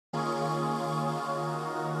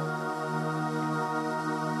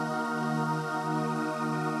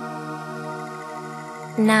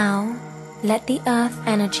Now, let the earth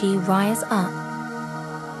energy rise up,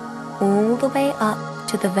 all the way up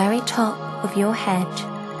to the very top of your head.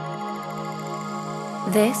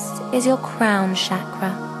 This is your crown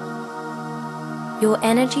chakra, your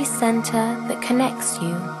energy center that connects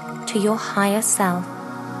you to your higher self.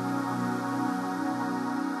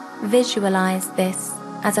 Visualize this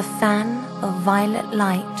as a fan of violet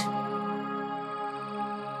light.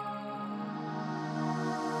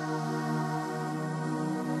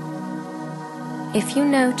 If you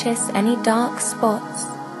notice any dark spots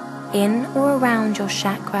in or around your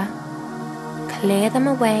chakra, clear them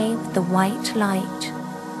away with the white light.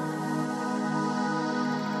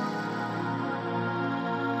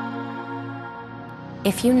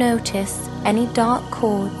 If you notice any dark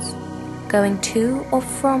cords going to or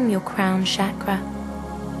from your crown chakra,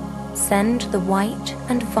 send the white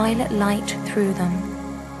and violet light through them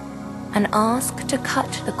and ask to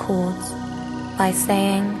cut the cords by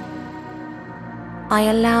saying, I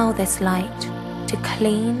allow this light to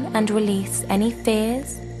clean and release any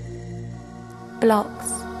fears,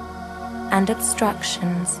 blocks, and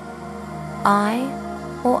obstructions I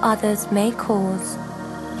or others may cause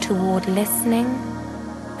toward listening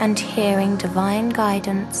and hearing divine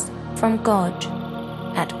guidance from God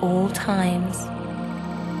at all times.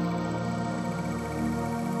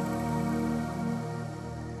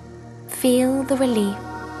 Feel the relief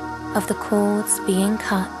of the cords being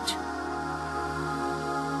cut.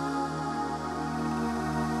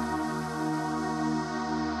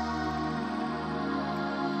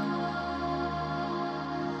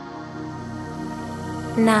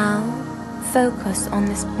 Now, focus on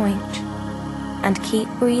this point and keep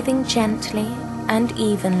breathing gently and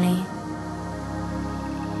evenly.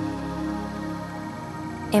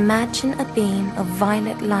 Imagine a beam of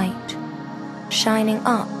violet light shining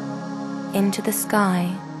up into the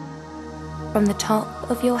sky from the top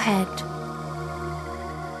of your head.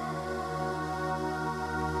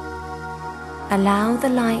 Allow the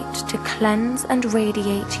light to cleanse and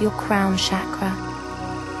radiate your crown chakra.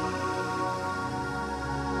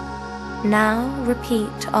 Now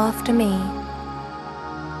repeat after me.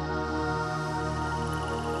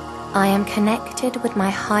 I am connected with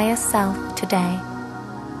my higher self today.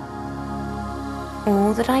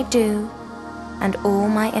 All that I do and all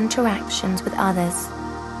my interactions with others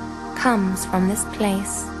comes from this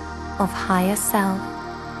place of higher self.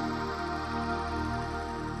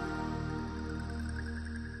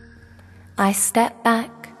 I step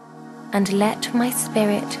back and let my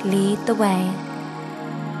spirit lead the way.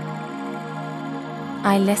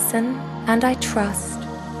 I listen and I trust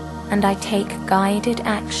and I take guided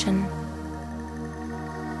action.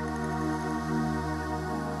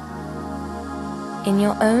 In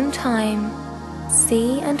your own time,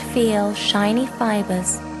 see and feel shiny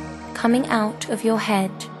fibers coming out of your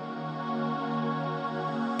head.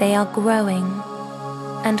 They are growing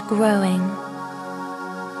and growing,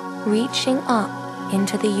 reaching up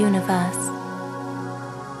into the universe,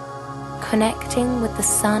 connecting with the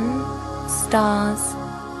sun, stars,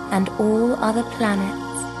 and all other planets.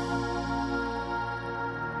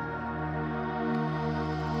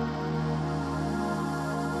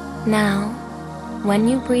 Now, when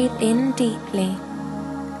you breathe in deeply,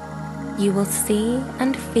 you will see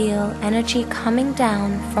and feel energy coming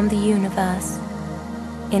down from the universe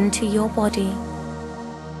into your body.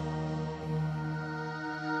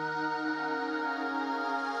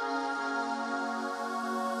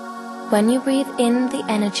 When you breathe in the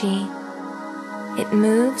energy, it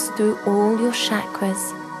moves through all your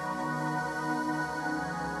chakras.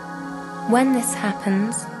 When this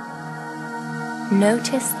happens,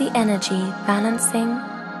 notice the energy balancing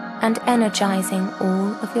and energizing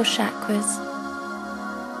all of your chakras.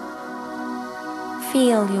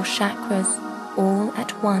 Feel your chakras all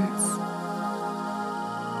at once.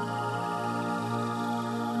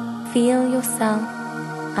 Feel yourself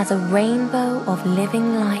as a rainbow of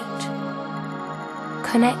living light,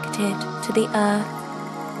 connected to the earth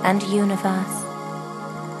and universe.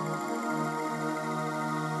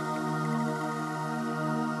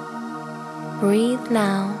 Breathe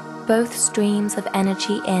now both streams of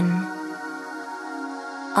energy in,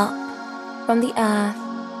 up from the earth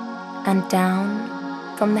and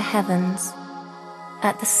down from the heavens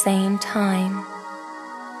at the same time.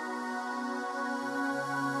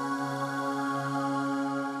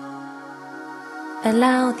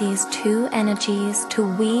 Allow these two energies to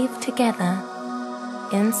weave together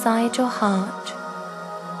inside your heart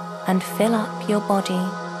and fill up your body.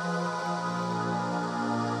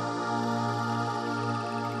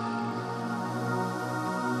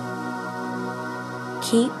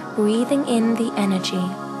 Keep breathing in the energy,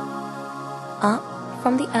 up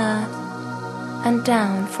from the earth and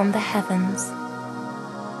down from the heavens.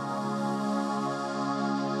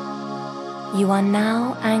 You are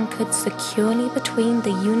now anchored securely between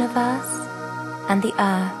the universe and the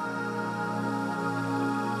earth.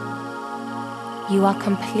 You are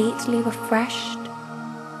completely refreshed,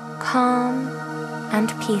 calm, and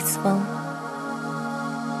peaceful.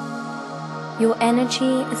 Your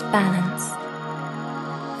energy is balanced,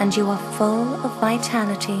 and you are full of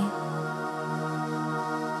vitality.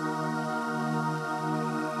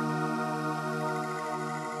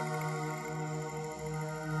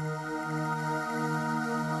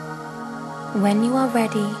 When you are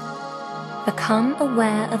ready, become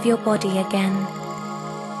aware of your body again,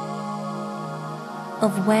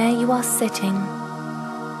 of where you are sitting.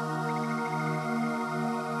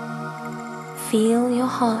 Feel your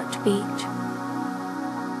heartbeat.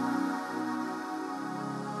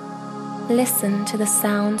 Listen to the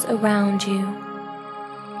sounds around you.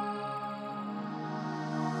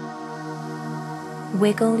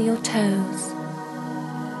 Wiggle your toes.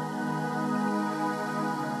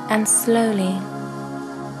 And slowly,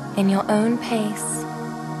 in your own pace,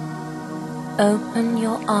 open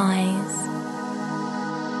your eyes.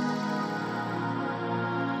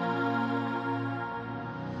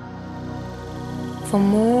 For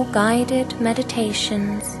more guided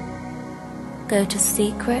meditations, go to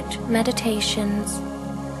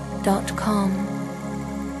secretmeditations.com.